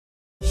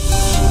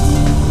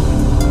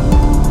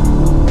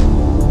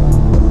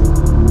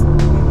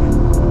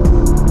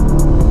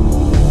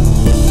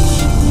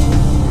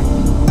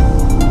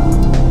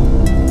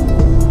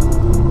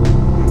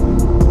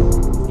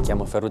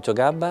Ferruccio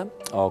Gabba,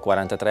 ho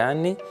 43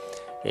 anni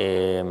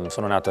e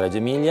sono nato a Reggio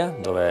Emilia,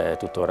 dove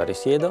tuttora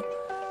risiedo,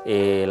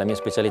 e la mia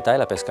specialità è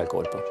la pesca al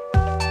colpo.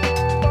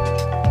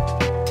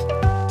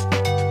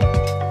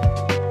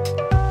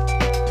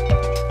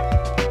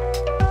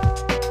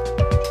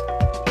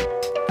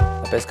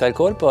 La pesca al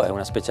colpo è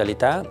una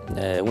specialità,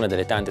 una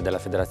delle tante della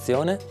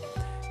federazione,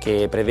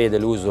 che prevede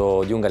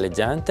l'uso di un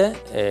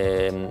galleggiante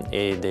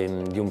e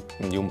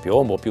di un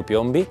piombo o più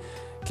piombi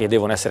che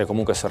devono essere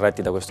comunque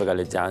sorretti da questo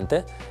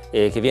galleggiante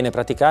e che viene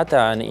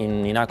praticata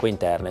in acque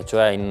interne,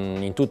 cioè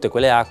in tutte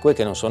quelle acque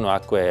che non sono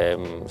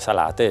acque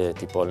salate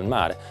tipo il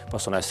mare.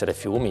 Possono essere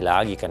fiumi,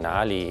 laghi,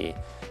 canali,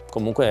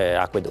 comunque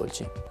acque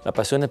dolci. La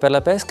passione per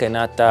la pesca è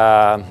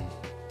nata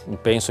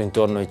penso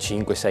intorno ai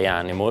 5-6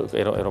 anni,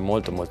 ero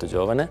molto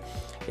giovane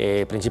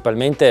e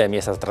principalmente mi è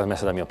stata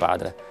trasmessa da mio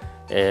padre.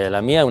 La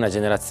mia è una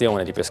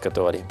generazione di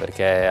pescatori,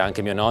 perché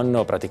anche mio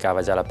nonno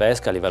praticava già la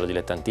pesca a livello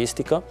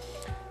dilettantistico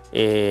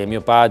e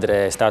mio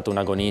padre è stato un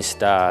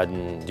agonista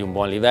di un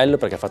buon livello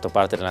perché ha fatto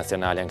parte delle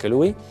nazionali anche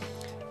lui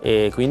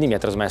e quindi mi ha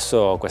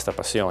trasmesso questa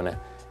passione.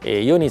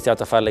 E io ho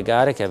iniziato a fare le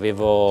gare che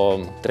avevo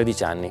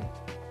 13 anni.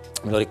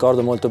 Me lo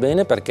ricordo molto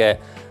bene perché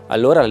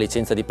allora la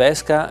licenza di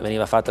pesca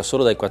veniva fatta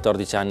solo dai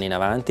 14 anni in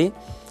avanti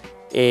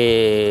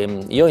e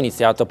io ho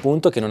iniziato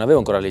appunto che non avevo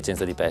ancora la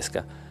licenza di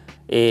pesca.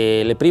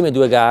 E le prime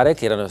 2 gare,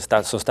 che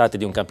sono state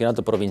di un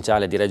campionato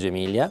provinciale di Reggio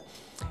Emilia,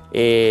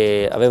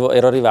 e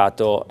ero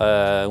arrivato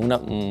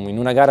in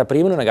una gara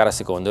prima e in una gara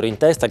seconda. Ero in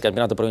testa al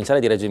campionato provinciale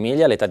di Reggio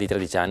Emilia all'età di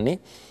 13 anni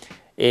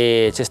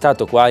e c'è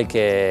stato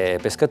qualche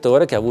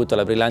pescatore che ha avuto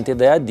la brillante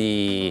idea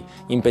di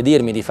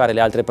impedirmi di fare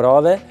le altre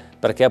prove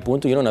perché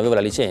appunto io non avevo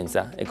la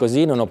licenza e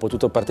così non ho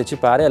potuto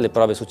partecipare alle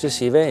prove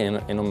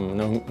successive e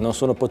non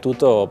sono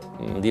potuto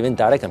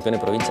diventare campione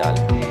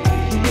provinciale.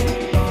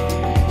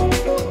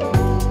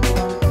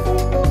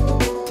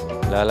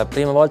 La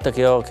prima volta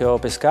che ho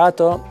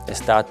pescato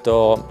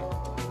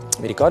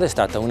mi ricordo è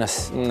stata una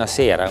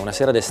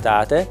sera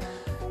d'estate,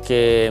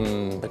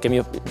 perché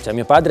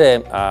mio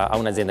padre ha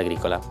un'azienda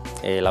agricola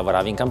e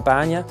lavorava in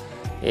campagna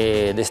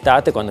e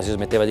d'estate quando si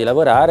smetteva di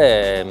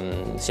lavorare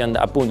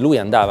lui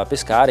andava a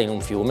pescare in un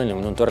fiume, in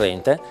un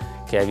torrente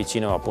che è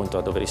vicino appunto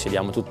a dove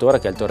risiediamo tuttora,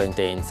 che è il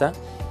torrente Enza,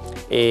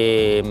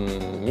 e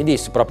mi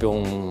disse proprio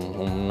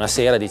una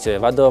sera, dice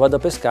vado a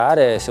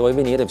pescare, se vuoi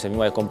venire, se mi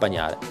vuoi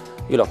accompagnare.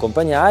 Io lo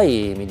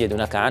accompagnai, mi diede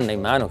una canna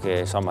in mano che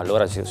insomma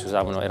allora si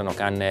usavano, erano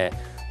canne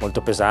molto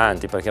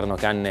pesanti perché erano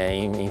canne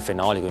in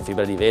fenolico, in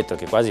fibra di vetro,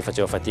 che quasi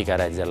facevo fatica a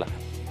reggerla.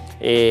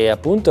 E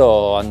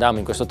appunto andammo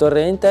in questo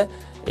torrente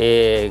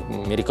e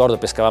mi ricordo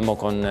pescavamo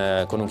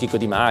con un chicco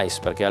di mais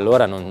perché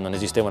allora non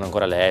esistevano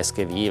ancora le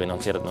esche vive, non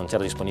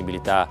c'era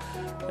disponibilità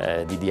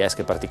di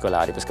esche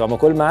particolari. Pescavamo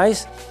col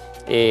mais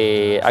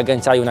e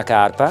agganciai una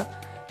carpa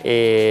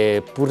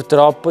e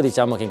purtroppo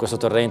diciamo che in questo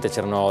torrente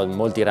c'erano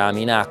molti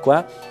rami in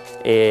acqua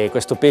e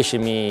questo pesce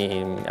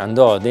mi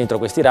andò dentro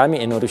questi rami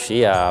e non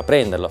riuscii a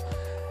prenderlo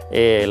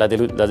e la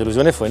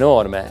delusione fu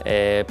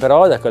enorme,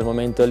 però da quel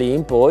momento lì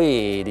in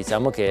poi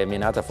diciamo che mi è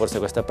nata forse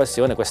questa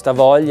passione, questa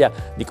voglia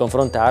di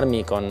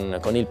confrontarmi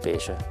con il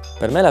pesce.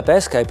 Per me la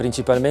pesca è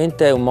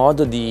principalmente un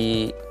modo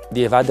di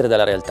evadere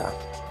dalla realtà.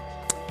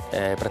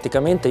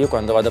 Praticamente io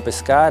quando vado a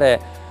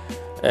pescare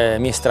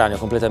mi estraneo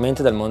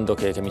completamente dal mondo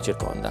che mi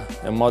circonda,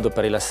 è un modo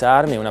per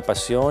rilassarmi, è una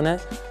passione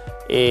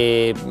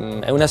e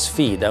è una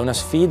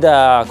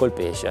sfida col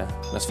pesce,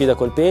 una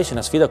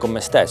sfida con me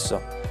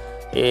stesso.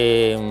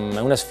 È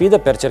una sfida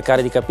per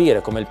cercare di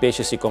capire come il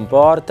pesce si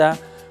comporta,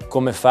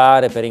 come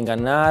fare per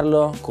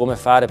ingannarlo, come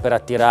fare per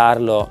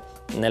attirarlo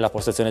nella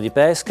postazione di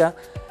pesca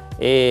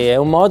e è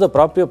un modo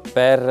proprio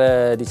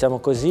per, diciamo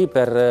così,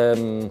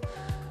 per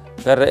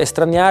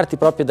estraniarti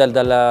proprio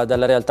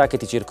dalla realtà che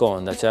ti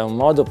circonda, cioè un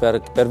modo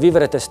per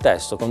vivere te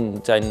stesso,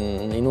 cioè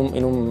in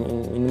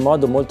un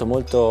modo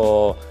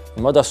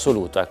in modo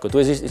assoluto. Ecco,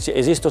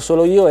 esisto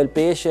solo io e il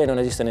pesce e non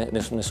esiste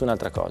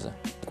nessun'altra cosa.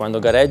 Quando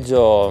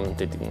gareggio,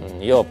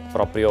 io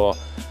proprio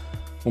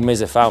un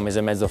mese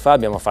e mezzo fa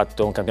abbiamo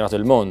fatto un campionato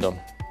del mondo.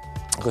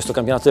 In questo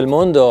campionato del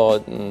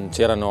mondo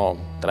c'erano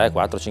 3,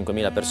 4,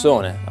 5.000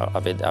 persone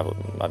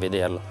a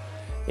vederlo.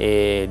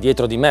 E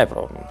dietro di me,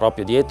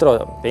 proprio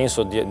dietro,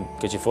 penso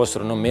che ci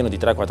fossero non meno di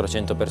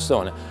 300-400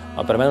 persone,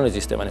 ma per me non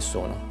esisteva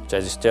nessuno,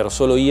 cioè c'ero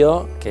solo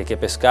io che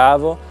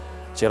pescavo,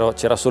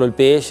 c'era solo il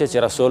pesce,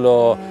 c'ero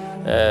solo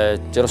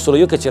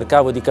io che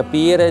cercavo di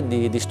capire,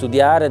 di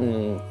studiare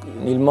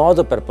il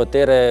modo per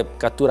poter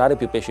catturare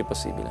più pesci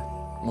possibile.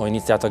 Ho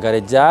iniziato a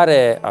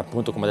gareggiare,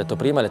 appunto come ho detto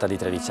prima, all'età di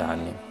 13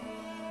 anni.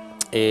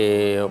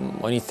 E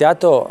ho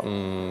iniziato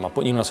in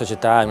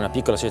una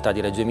piccola società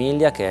di Reggio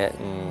Emilia che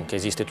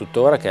esiste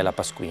tuttora, che è la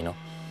Pasquino.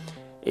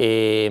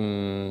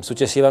 E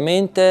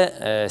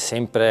successivamente,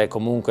 sempre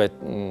comunque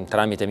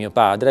tramite mio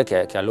padre,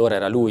 che allora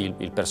era lui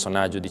il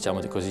personaggio, diciamo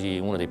così,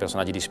 uno dei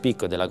personaggi di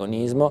spicco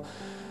dell'agonismo,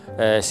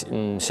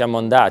 siamo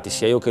andati,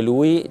 sia io che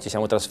lui, ci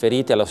siamo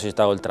trasferiti alla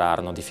società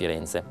Oltrarno di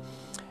Firenze.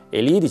 E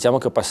lì diciamo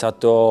che ho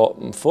passato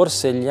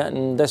forse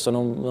adesso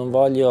non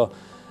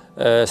voglio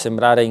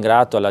sembrare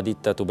ingrato alla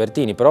ditta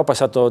Tubertini, però ho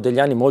passato degli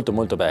anni molto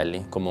molto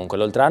belli comunque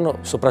all'Oltrarno,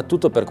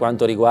 soprattutto per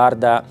quanto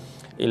riguarda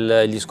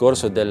il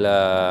discorso di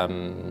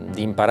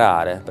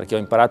imparare, perché ho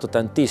imparato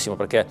tantissimo,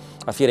 perché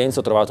a Firenze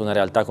ho trovato una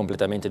realtà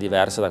completamente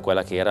diversa da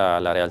quella che era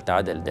la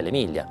realtà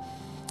dell'Emilia,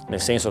 nel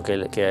senso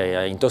che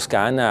in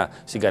Toscana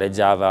si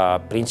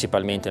gareggiava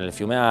principalmente nel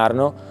fiume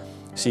Arno,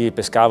 si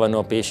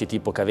pescavano pesci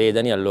tipo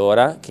cavedani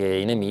allora, che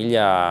in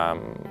Emilia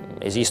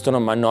esistono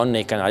ma non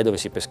nei canali dove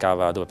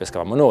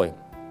pescavamo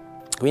noi.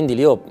 Quindi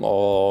lì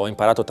ho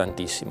imparato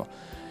tantissimo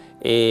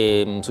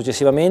e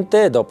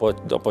successivamente,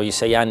 dopo i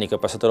 6 anni che ho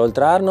passato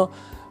all'Oltrarno,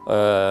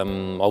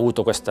 ho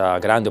avuto questa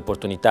grande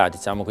opportunità,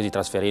 diciamo così, di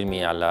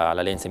trasferirmi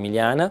alla Lenza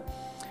Emiliana,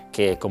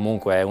 che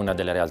comunque è una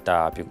delle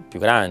realtà più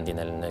grandi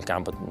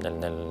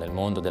nel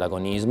mondo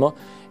dell'agonismo,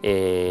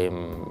 e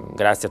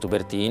grazie a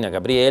Tubertini, a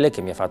Gabriele,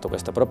 che mi ha fatto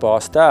questa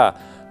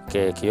proposta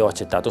che io ho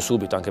accettato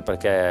subito, anche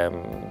perché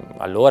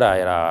allora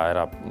e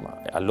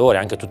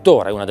anche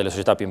tuttora è una delle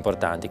società più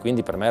importanti,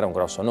 quindi per me era un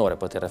grosso onore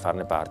poter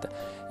farne parte,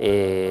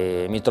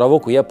 e mi trovo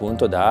qui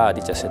appunto da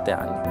 17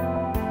 anni.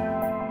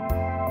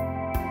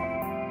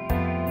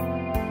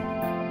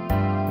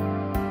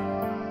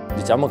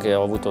 Diciamo che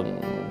ho avuto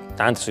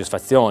tante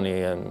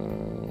soddisfazioni,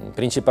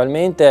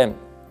 principalmente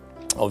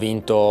ho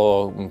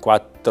vinto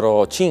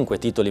 4-5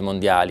 titoli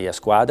mondiali a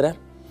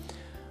squadre,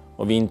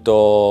 ho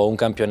vinto un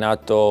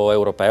campionato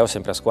europeo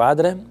sempre a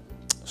squadre,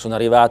 sono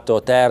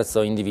arrivato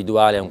terzo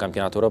individuale a un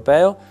campionato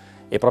europeo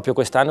e proprio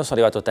quest'anno sono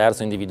arrivato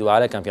terzo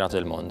individuale al campionato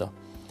del mondo,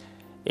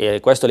 e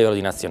questo a livello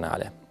di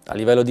nazionale. A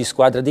livello di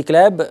squadra e di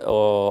club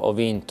ho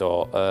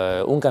vinto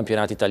un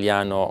campionato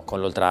italiano con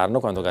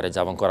l'Oltrarno, quando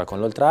gareggiavo ancora con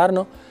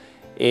l'Oltrarno,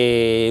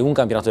 e un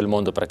campionato del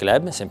mondo per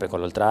club, sempre con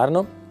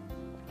l'Oltrarno,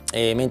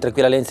 mentre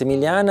qui alla Lenza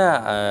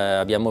Emiliana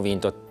abbiamo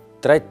vinto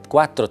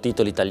 4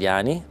 titoli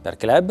italiani per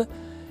club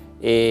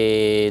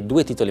e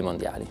 2 titoli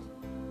mondiali.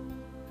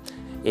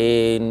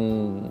 E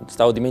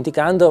stavo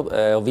dimenticando,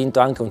 ho vinto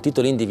anche un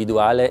titolo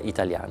individuale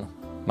italiano.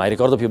 Ma il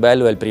ricordo più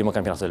bello è il primo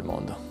campionato del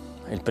mondo.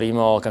 Il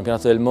primo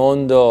campionato del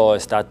mondo è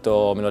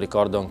stato, me lo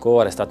ricordo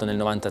ancora, è stato nel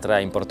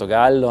 93 in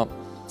Portogallo,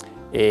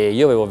 e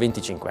io avevo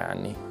 25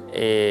 anni.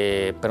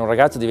 E per un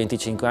ragazzo di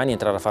 25 anni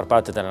entrare a far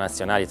parte della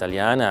nazionale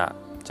italiana,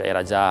 cioè,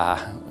 era già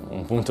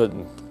un punto,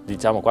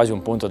 diciamo quasi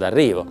un punto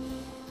d'arrivo.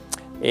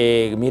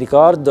 E mi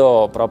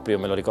ricordo proprio,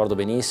 me lo ricordo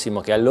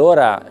benissimo, che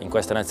allora in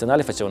questa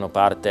nazionale facevano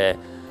parte,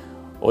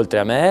 oltre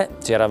a me,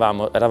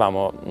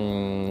 eravamo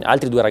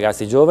altri 2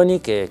 ragazzi giovani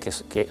che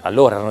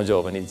allora erano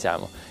giovani,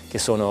 diciamo, che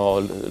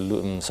sono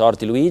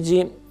Sorti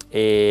Luigi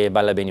e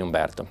Ballabeni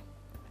Umberto.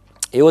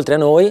 E oltre a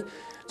noi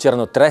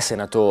c'erano 3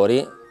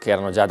 senatori che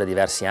erano già da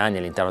diversi anni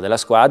all'interno della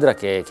squadra,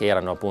 che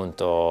erano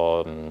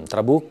appunto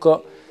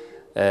Trabucco,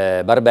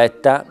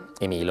 Barbetta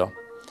e Milo.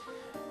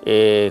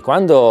 E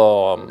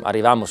quando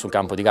arrivammo sul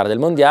campo di gara del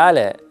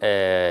mondiale,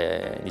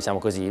 diciamo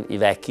così, i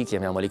vecchi,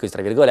 chiamiamoli così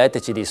tra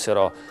virgolette, ci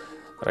dissero: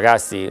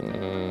 ragazzi,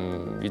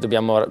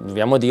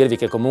 dobbiamo dirvi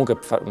che comunque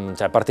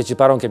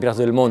partecipare a un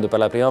campionato del mondo per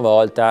la prima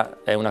volta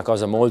è una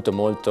cosa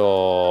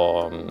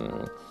molto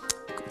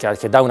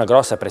che dà una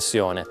grossa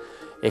pressione.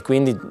 E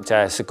quindi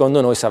secondo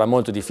noi sarà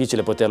molto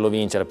difficile poterlo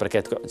vincere,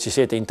 perché ci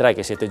siete in 3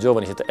 che siete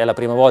giovani, è la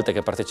prima volta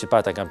che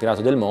partecipate al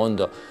campionato del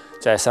mondo,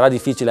 sarà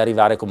difficile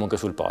arrivare comunque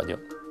sul podio.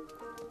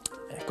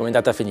 Come è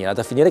andata a finire? È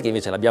andata a finire che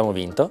invece l'abbiamo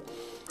vinto,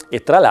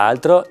 e tra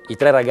l'altro i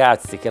 3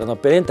 ragazzi che erano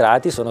appena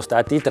entrati sono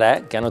stati i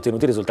 3 che hanno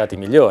ottenuto i risultati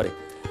migliori,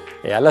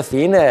 e alla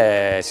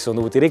fine si sono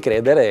dovuti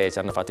ricredere e ci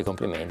hanno fatto i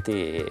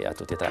complimenti a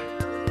tutti e 3.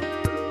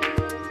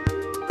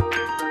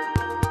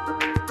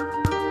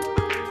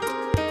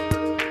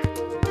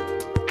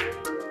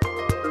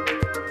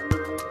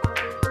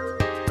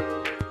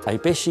 I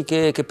pesci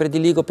che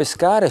prediligo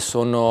pescare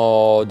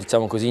sono,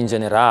 diciamo così, in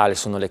generale,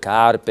 sono le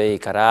carpe, i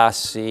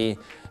carassi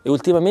e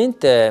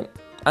ultimamente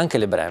anche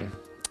le brem,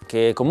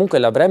 che comunque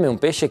la brem è un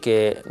pesce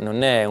che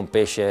non è un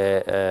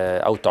pesce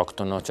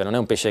autoctono, cioè non è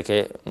un pesce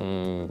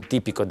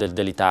tipico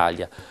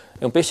dell'Italia,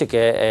 è un pesce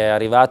che è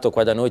arrivato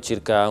qua da noi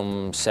circa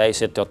 6,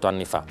 7, 8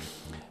 anni fa.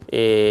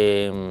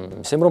 E,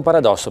 sembra un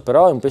paradosso,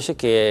 però è un pesce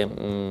che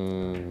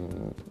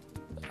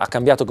ha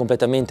cambiato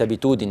completamente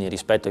abitudini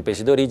rispetto ai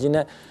pesci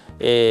d'origine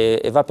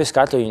e va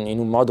pescato in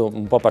un modo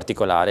un po'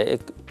 particolare,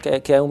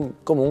 che è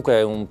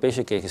comunque un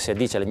pesce che si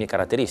addice alle mie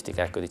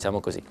caratteristiche, ecco, diciamo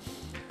così.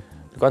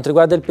 Per quanto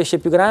riguarda il pesce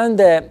più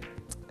grande,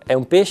 è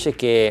un pesce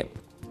che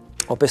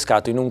ho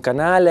pescato in un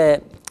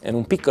canale, in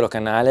un piccolo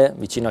canale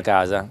vicino a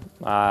casa.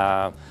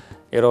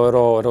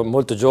 Ero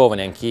molto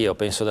giovane anch'io,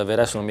 penso di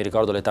avere, adesso non mi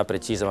ricordo l'età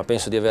precisa, ma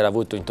penso di aver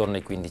avuto intorno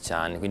ai 15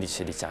 anni,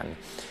 15-16 anni.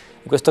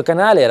 In questo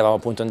canale eravamo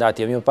appunto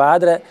andati io e mio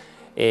padre,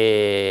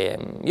 e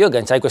io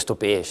agganciai questo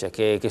pesce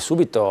che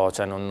subito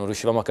non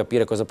riuscivamo a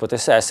capire cosa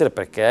potesse essere,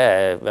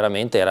 perché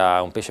veramente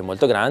era un pesce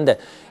molto grande,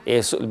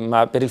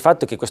 ma per il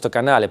fatto che questo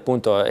canale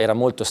appunto era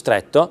molto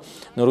stretto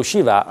non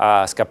riusciva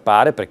a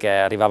scappare, perché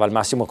arrivava al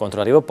massimo contro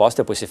l'arrivo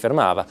opposto e poi si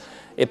fermava,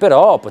 e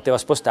però poteva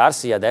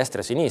spostarsi a destra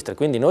e a sinistra,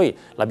 quindi noi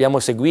l'abbiamo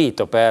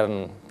seguito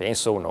per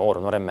penso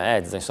un'ora e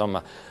mezza,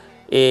 insomma,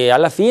 e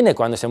alla fine,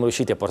 quando siamo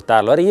riusciti a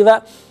portarlo a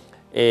riva,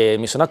 e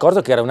mi sono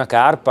accorto che era una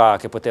carpa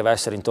che poteva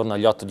essere intorno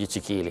agli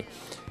 8-10 kg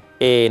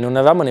e non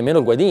avevamo nemmeno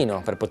il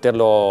guadino per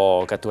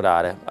poterlo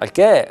catturare, al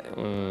che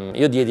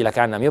io diedi la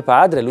canna a mio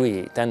padre,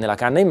 lui tenne la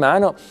canna in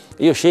mano,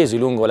 io scesi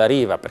lungo la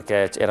riva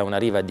perché era una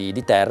riva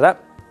di terra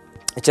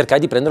e cercai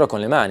di prenderlo con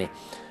le mani.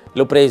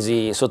 L'ho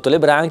presi sotto le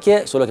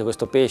branchie, solo che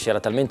questo pesce era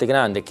talmente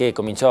grande che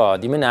cominciò a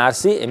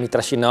dimenarsi e mi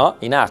trascinò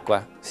in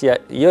acqua, sia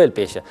io e il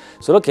pesce.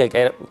 Solo che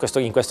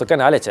in questo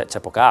canale c'è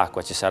poca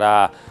acqua,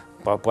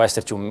 può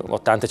esserci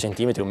 80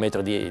 cm, un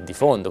metro di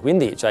fondo,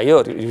 quindi cioè,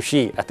 io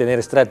riuscii a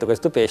tenere stretto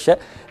questo pesce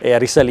e a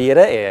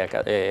risalire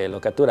e lo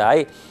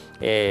catturai,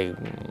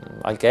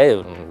 al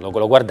che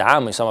lo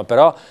guardammo, insomma,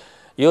 però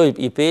io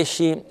i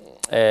pesci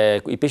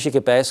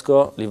che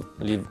pesco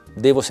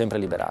devo sempre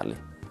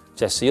liberarli.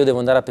 Cioè se io devo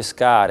andare a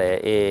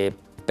pescare e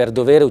per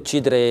dovere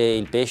uccidere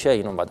il pesce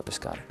io non vado a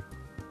pescare.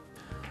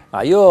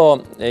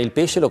 Io il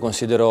pesce lo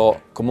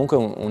considero comunque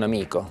un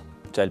amico,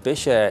 cioè il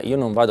pesce io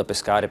non vado a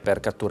pescare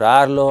per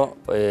catturarlo,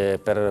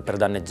 per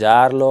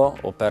danneggiarlo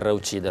o per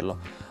ucciderlo,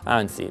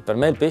 anzi per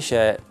me il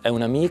pesce è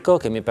un amico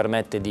che mi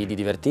permette di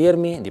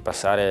divertirmi, di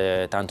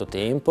passare tanto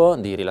tempo,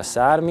 di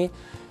rilassarmi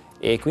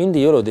e quindi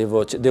io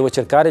devo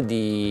cercare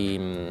di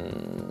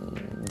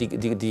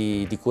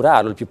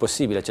curarlo il più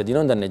possibile, cioè di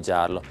non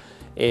danneggiarlo,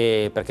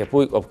 perché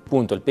poi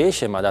appunto il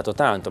pesce mi ha dato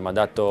tanto, mi ha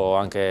dato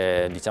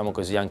anche, diciamo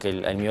così, anche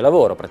il mio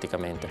lavoro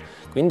praticamente,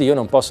 quindi io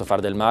non posso fare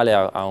del male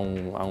a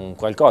un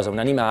qualcosa, un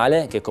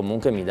animale che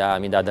comunque mi dà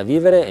da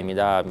vivere e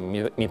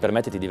mi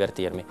permette di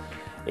divertirmi.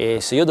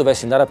 E se io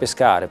dovessi andare a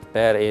pescare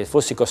e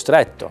fossi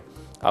costretto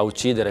a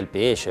uccidere il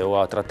pesce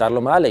o a trattarlo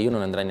male, io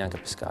non andrei neanche a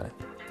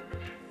pescare.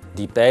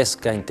 Di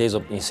pesca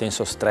inteso in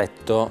senso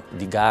stretto,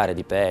 di gare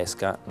di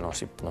pesca, non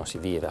si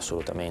vive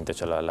assolutamente,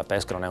 cioè la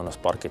pesca non è uno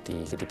sport che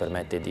ti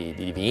permette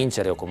di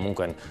vincere o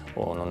comunque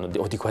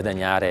o di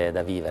guadagnare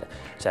da vivere,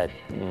 cioè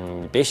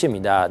il pesce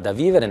mi dà da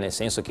vivere nel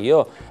senso che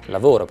io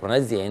lavoro per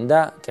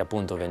un'azienda che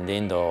appunto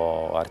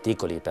vendendo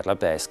articoli per la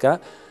pesca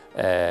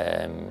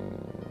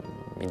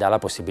mi dà la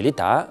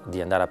possibilità di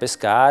andare a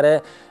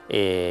pescare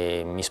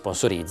e mi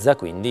sponsorizza,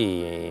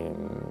 quindi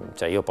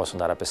cioè io posso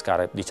andare a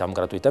pescare diciamo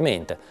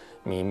gratuitamente,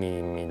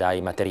 mi dà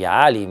i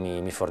materiali,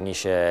 mi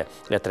fornisce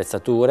le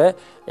attrezzature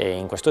e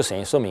in questo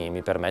senso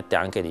mi permette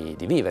anche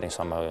di vivere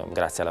insomma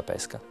grazie alla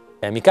pesca.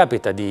 Mi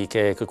capita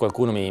che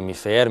qualcuno mi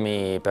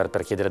fermi per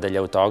chiedere degli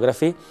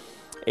autografi,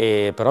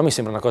 però mi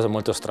sembra una cosa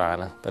molto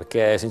strana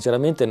perché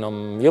sinceramente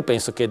io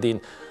penso che di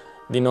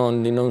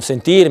non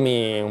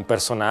sentirmi un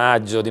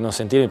personaggio,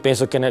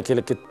 penso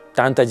che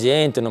tanta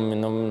gente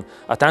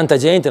a tanta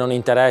gente non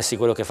interessi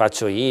quello che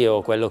faccio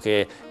io, quello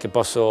che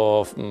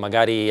posso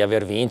magari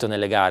aver vinto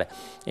nelle gare.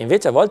 E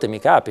invece a volte mi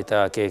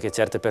capita che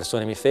certe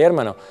persone mi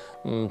fermano,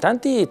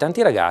 tanti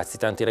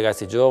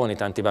ragazzi giovani,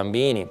 tanti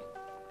bambini,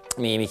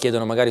 mi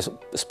chiedono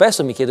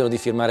spesso mi chiedono di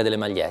firmare delle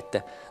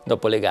magliette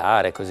dopo le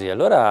gare, così.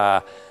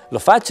 Allora lo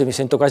faccio e mi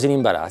sento quasi in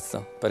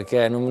imbarazzo,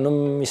 perché non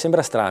mi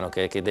sembra strano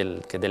che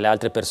a delle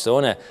altre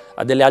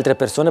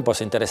persone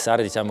possa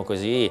interessare, diciamo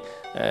così,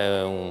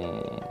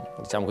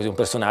 un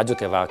personaggio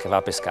che va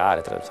a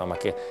pescare, insomma,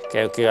 che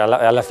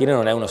alla fine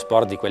non è uno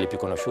sport di quelli più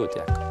conosciuti,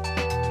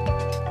 ecco.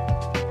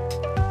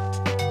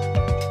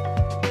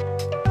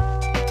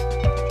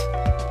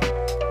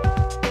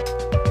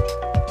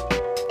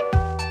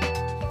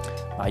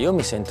 Io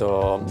mi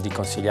sento di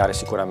consigliare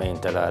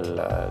sicuramente,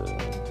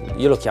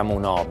 io lo chiamo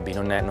un hobby,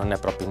 non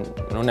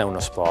è uno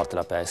sport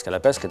la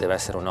pesca deve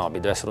essere un hobby,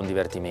 deve essere un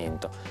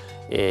divertimento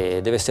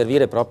e deve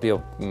servire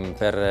proprio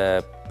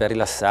per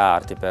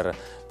rilassarti,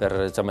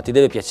 insomma ti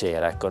deve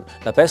piacere, ecco.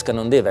 La pesca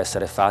non deve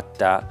essere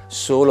fatta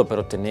solo per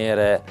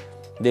ottenere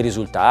dei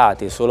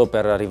risultati, solo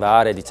per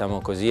arrivare, diciamo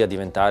così, a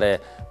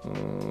diventare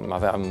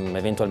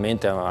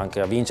eventualmente anche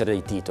a vincere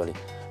dei titoli.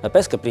 La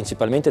pesca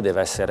principalmente deve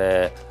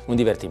essere un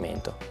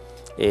divertimento.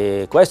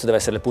 E questo deve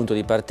essere il punto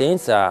di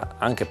partenza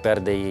anche per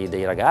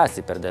dei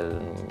ragazzi, per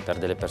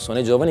delle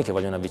persone giovani che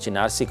vogliono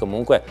avvicinarsi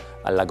comunque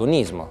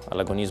all'agonismo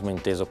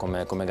inteso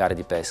come gare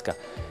di pesca.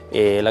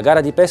 E la gara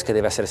di pesca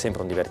deve essere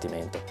sempre un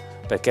divertimento,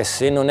 perché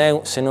se non è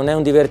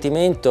un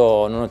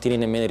divertimento non ottieni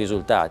nemmeno i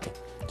risultati.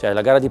 Cioè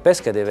la gara di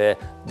pesca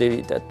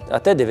a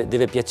te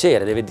deve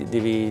piacere,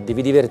 devi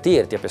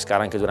divertirti a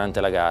pescare anche durante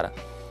la gara.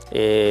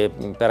 E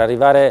per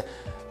arrivare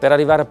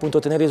appunto a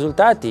ottenere i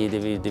risultati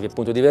devi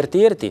appunto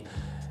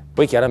divertirti.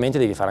 Poi chiaramente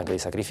devi fare anche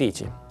dei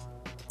sacrifici,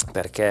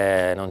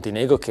 perché non ti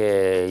nego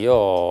che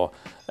io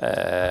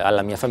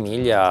alla mia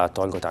famiglia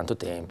tolgo tanto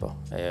tempo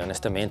e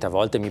onestamente a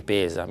volte mi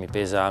pesa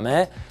a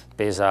me,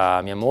 pesa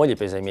a mia moglie,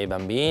 pesa ai miei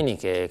bambini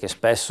che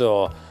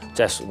spesso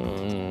cioè,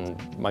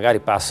 magari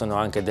passano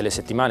anche delle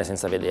settimane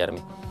senza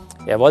vedermi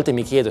e a volte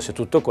mi chiedo se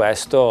tutto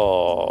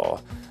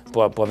questo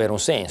può avere un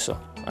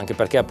senso. Anche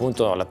perché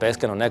appunto la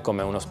pesca non è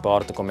come uno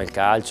sport come il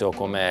calcio o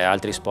come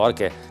altri sport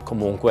che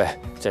comunque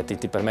cioè,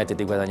 ti permette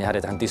di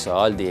guadagnare tanti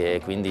soldi e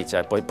quindi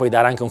cioè, puoi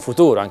dare anche un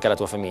futuro anche alla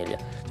tua famiglia.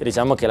 Cioè,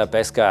 diciamo che la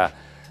pesca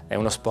è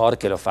uno sport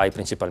che lo fai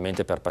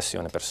principalmente per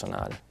passione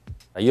personale.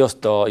 Io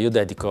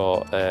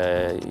dedico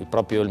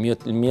proprio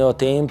il mio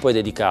tempo è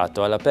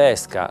dedicato alla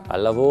pesca,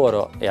 al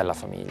lavoro e alla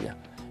famiglia.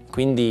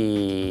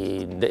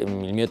 Quindi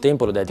il mio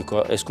tempo lo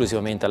dedico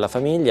esclusivamente alla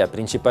famiglia,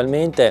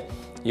 principalmente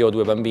io ho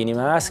 2 bambini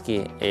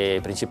maschi e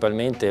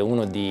principalmente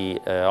uno di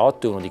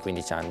 8 e uno di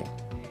 15 anni.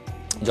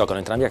 Giocano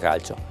entrambi a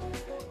calcio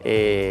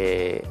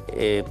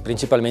e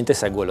principalmente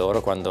seguo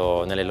loro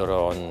nelle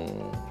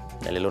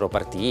loro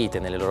partite,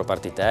 nelle loro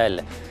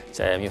partitelle.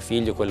 C'è mio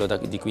figlio, quello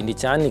di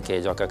 15 anni, che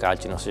gioca a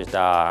calcio in una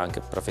società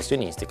anche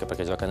professionistica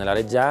perché gioca nella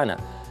Reggiana,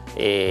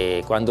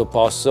 e quando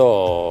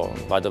posso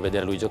vado a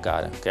vedere lui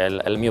giocare, che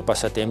è il mio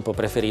passatempo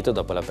preferito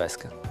dopo la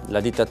pesca. La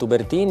ditta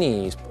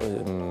Tubertini,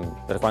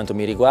 per quanto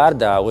mi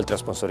riguarda, oltre a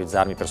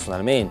sponsorizzarmi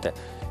personalmente,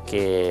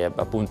 che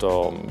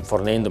appunto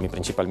fornendomi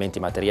principalmente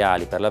i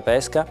materiali per la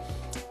pesca,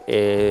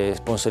 e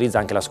sponsorizza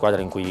anche la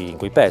squadra in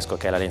cui pesco,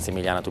 che è la Lenza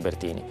Emiliana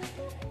Tubertini,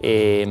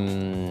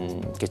 e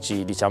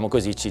che diciamo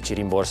così, ci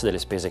rimborsa delle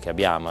spese che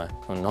abbiamo,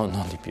 non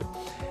di più.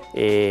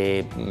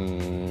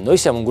 Noi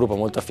siamo un gruppo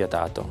molto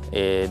affiatato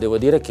e devo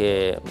dire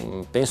che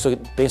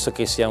penso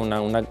che sia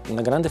una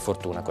grande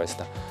fortuna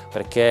questa,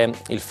 perché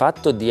il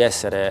fatto di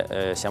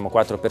essere, siamo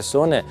 4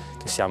 persone,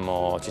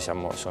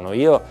 sono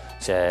io,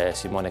 c'è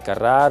Simone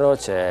Carraro,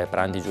 c'è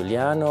Prandi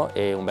Giuliano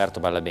e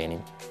Umberto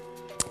Ballabeni,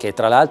 che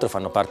tra l'altro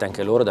fanno parte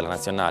anche loro della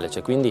nazionale,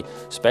 cioè quindi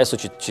spesso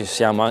ci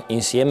siamo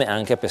insieme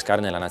anche a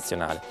pescare nella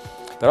nazionale.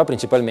 Però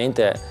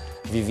principalmente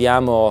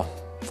viviamo,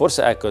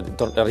 forse ecco,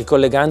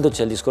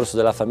 ricollegandoci al discorso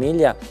della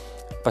famiglia,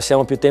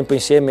 passiamo più tempo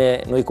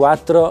insieme noi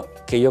 4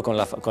 che io con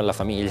la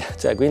famiglia,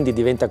 cioè quindi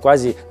diventa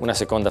quasi una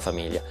seconda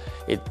famiglia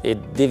e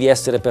devi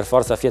essere per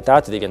forza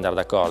affiatato e devi andare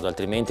d'accordo,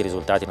 altrimenti i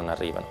risultati non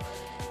arrivano.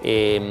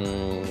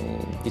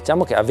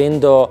 Diciamo che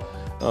avendo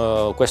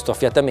questo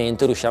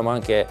affiatamento riusciamo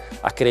anche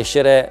a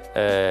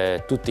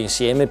crescere tutti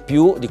insieme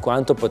più di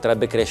quanto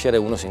potrebbe crescere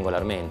uno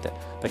singolarmente,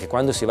 perché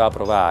quando si va a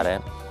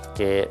provare,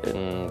 che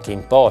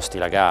imposti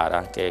la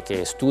gara,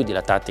 che studi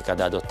la tattica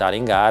da adottare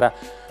in gara,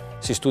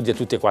 si studia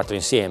tutti e 4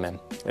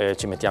 insieme,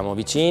 ci mettiamo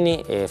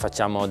vicini e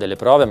facciamo delle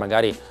prove,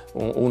 magari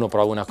uno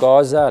prova una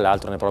cosa,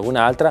 l'altro ne prova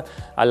un'altra,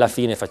 alla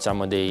fine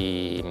facciamo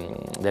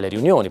delle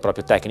riunioni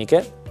proprio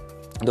tecniche,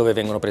 dove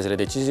vengono prese le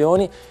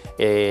decisioni,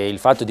 e il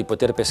fatto di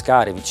poter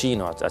pescare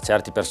vicino a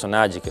certi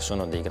personaggi che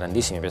sono dei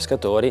grandissimi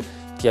pescatori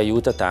ti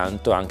aiuta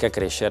tanto anche a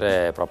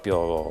crescere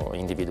proprio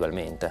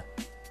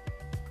individualmente.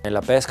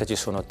 Nella pesca ci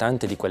sono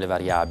tante di quelle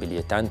variabili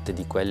e tante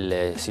di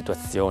quelle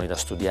situazioni da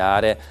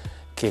studiare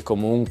che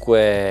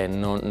comunque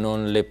non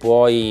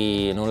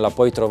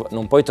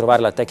puoi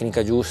trovare la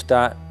tecnica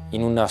giusta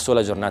in una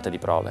sola giornata di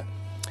prove.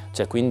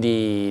 Cioè,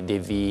 quindi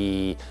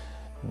devi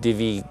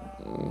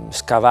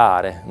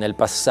scavare nel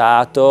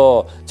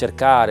passato,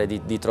 cercare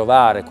di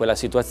trovare quella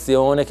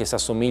situazione che si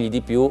assomigli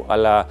di più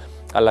alla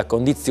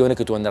condizione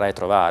che tu andrai a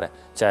trovare.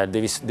 Cioè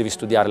devi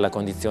studiare la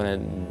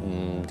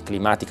condizione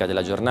climatica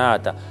della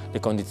giornata, le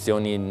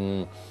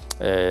condizioni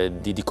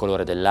di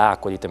colore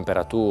dell'acqua, di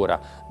temperatura,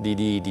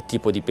 di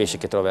tipo di pesce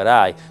che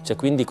troverai. Cioè,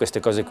 quindi queste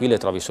cose qui le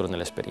trovi solo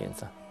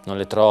nell'esperienza, non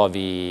le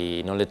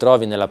trovi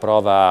nella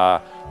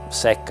prova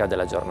secca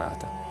della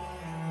giornata.